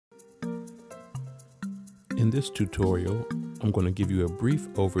In this tutorial, I'm going to give you a brief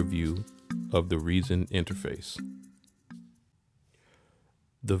overview of the Reason interface.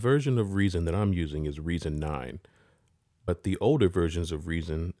 The version of Reason that I'm using is Reason 9, but the older versions of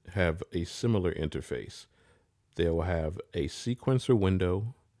Reason have a similar interface. They'll have a sequencer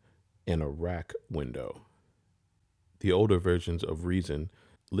window and a rack window. The older versions of Reason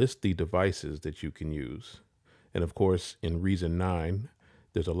list the devices that you can use. And of course, in Reason 9,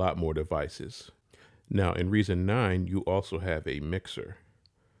 there's a lot more devices. Now, in Reason 9, you also have a mixer,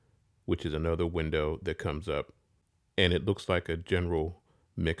 which is another window that comes up, and it looks like a general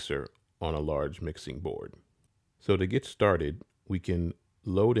mixer on a large mixing board. So to get started, we can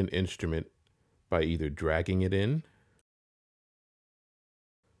load an instrument by either dragging it in,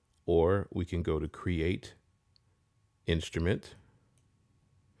 or we can go to Create Instrument,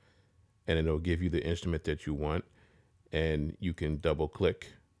 and it'll give you the instrument that you want, and you can double click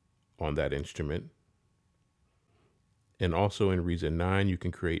on that instrument. And also in Reason 9, you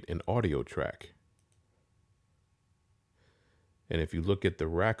can create an audio track. And if you look at the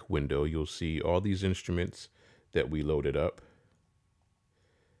rack window, you'll see all these instruments that we loaded up,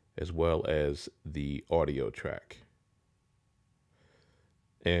 as well as the audio track.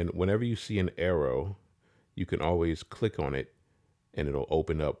 And whenever you see an arrow, you can always click on it and it'll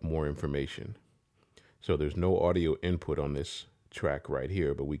open up more information. So there's no audio input on this track right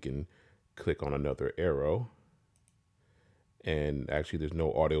here, but we can click on another arrow. And actually there's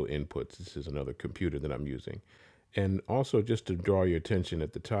no audio inputs. This is another computer that I'm using. And also, just to draw your attention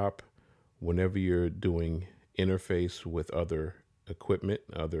at the top, whenever you're doing interface with other equipment,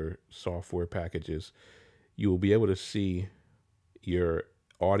 other software packages, you will be able to see your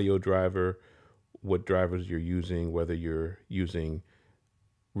audio driver, what drivers you're using, whether you're using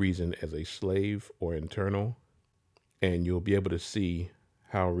Reason as a slave or internal, and you'll be able to see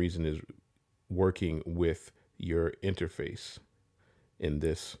how Reason is working with your interface in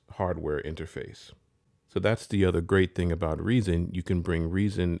this hardware interface. So that's the other great thing about Reason. You can bring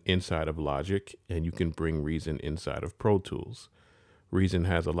Reason inside of Logic, and you can bring Reason inside of Pro Tools. Reason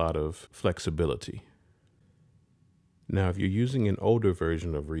has a lot of flexibility. Now, if you're using an older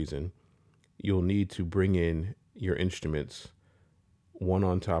version of Reason, you'll need to bring in your instruments one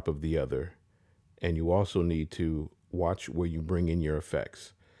on top of the other, and you also need to watch where you bring in your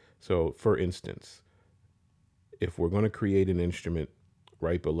effects. So for instance, if we're going to create an instrument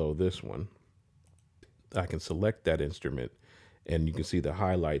right below this one, I can select that instrument and you can see the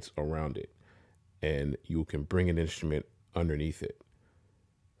highlights around it, and you can bring an instrument underneath it.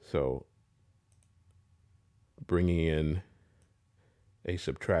 So bringing in a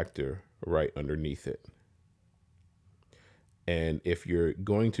subtractor right underneath it. And if you're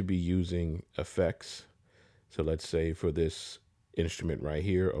going to be using effects, so let's say for this instrument right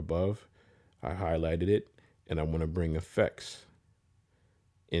here above, I highlighted it and I want to bring effects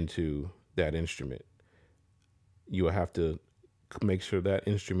into that instrument. You will have to make sure that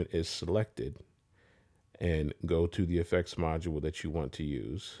instrument is selected and go to the effects module that you want to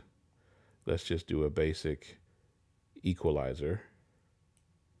use. Let's just do a basic equalizer.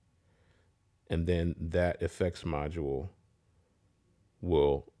 And then that effects module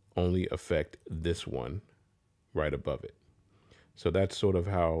will only affect this one right above it. So that's sort of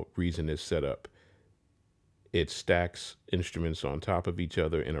how Reason is set up. It stacks instruments on top of each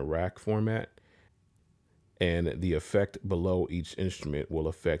other in a rack format, and the effect below each instrument will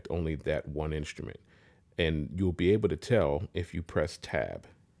affect only that one instrument. And you'll be able to tell if you press Tab,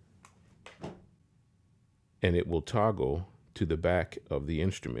 and it will toggle to the back of the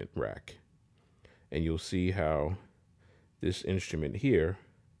instrument rack. And you'll see how this instrument here,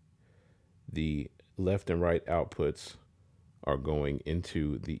 the left and right outputs are going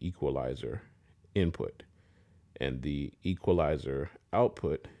into the equalizer input, and the equalizer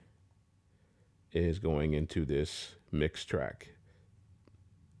output is going into this mix track.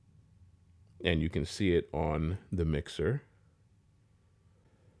 And you can see it on the mixer.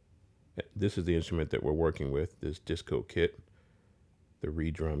 This is the instrument that we're working with, this disco kit, the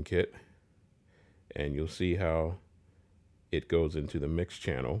redrum kit. And you'll see how it goes into the mix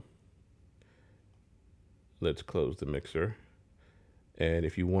channel. Let's close the mixer. And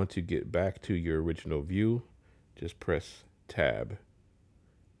if you want to get back to your original view, just press Tab.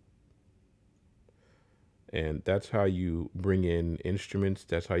 And that's how you bring in instruments.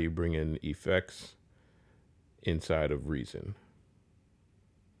 That's how you bring in effects inside of Reason.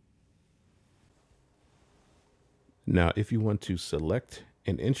 Now, if you want to select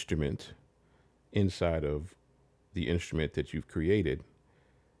an instrument inside of the instrument that you've created,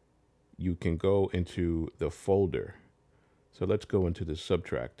 you can go into the folder So let's go into the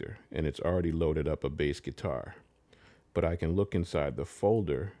subtractor, and it's already loaded up a bass guitar. But I can look inside the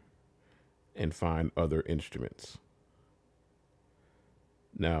folder and find other instruments.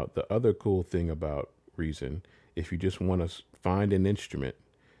 Now, the other cool thing about Reason, if you just want to find an instrument,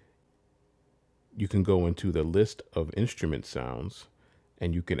 you can go into the list of instrument sounds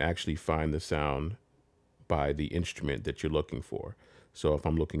and you can actually find the sound by the instrument that you're looking for. So if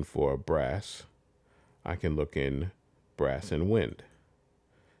I'm looking for brass, I can look in brass and wind,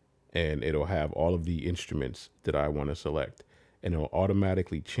 and it'll have all of the instruments that I want to select, and it'll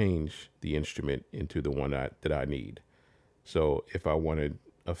automatically change the instrument into the one that I need. So if I wanted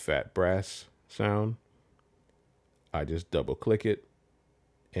a fat brass sound, I just double click it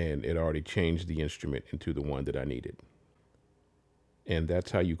and it already changed the instrument into the one that I needed. And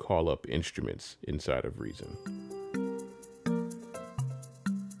that's how you call up instruments inside of Reason.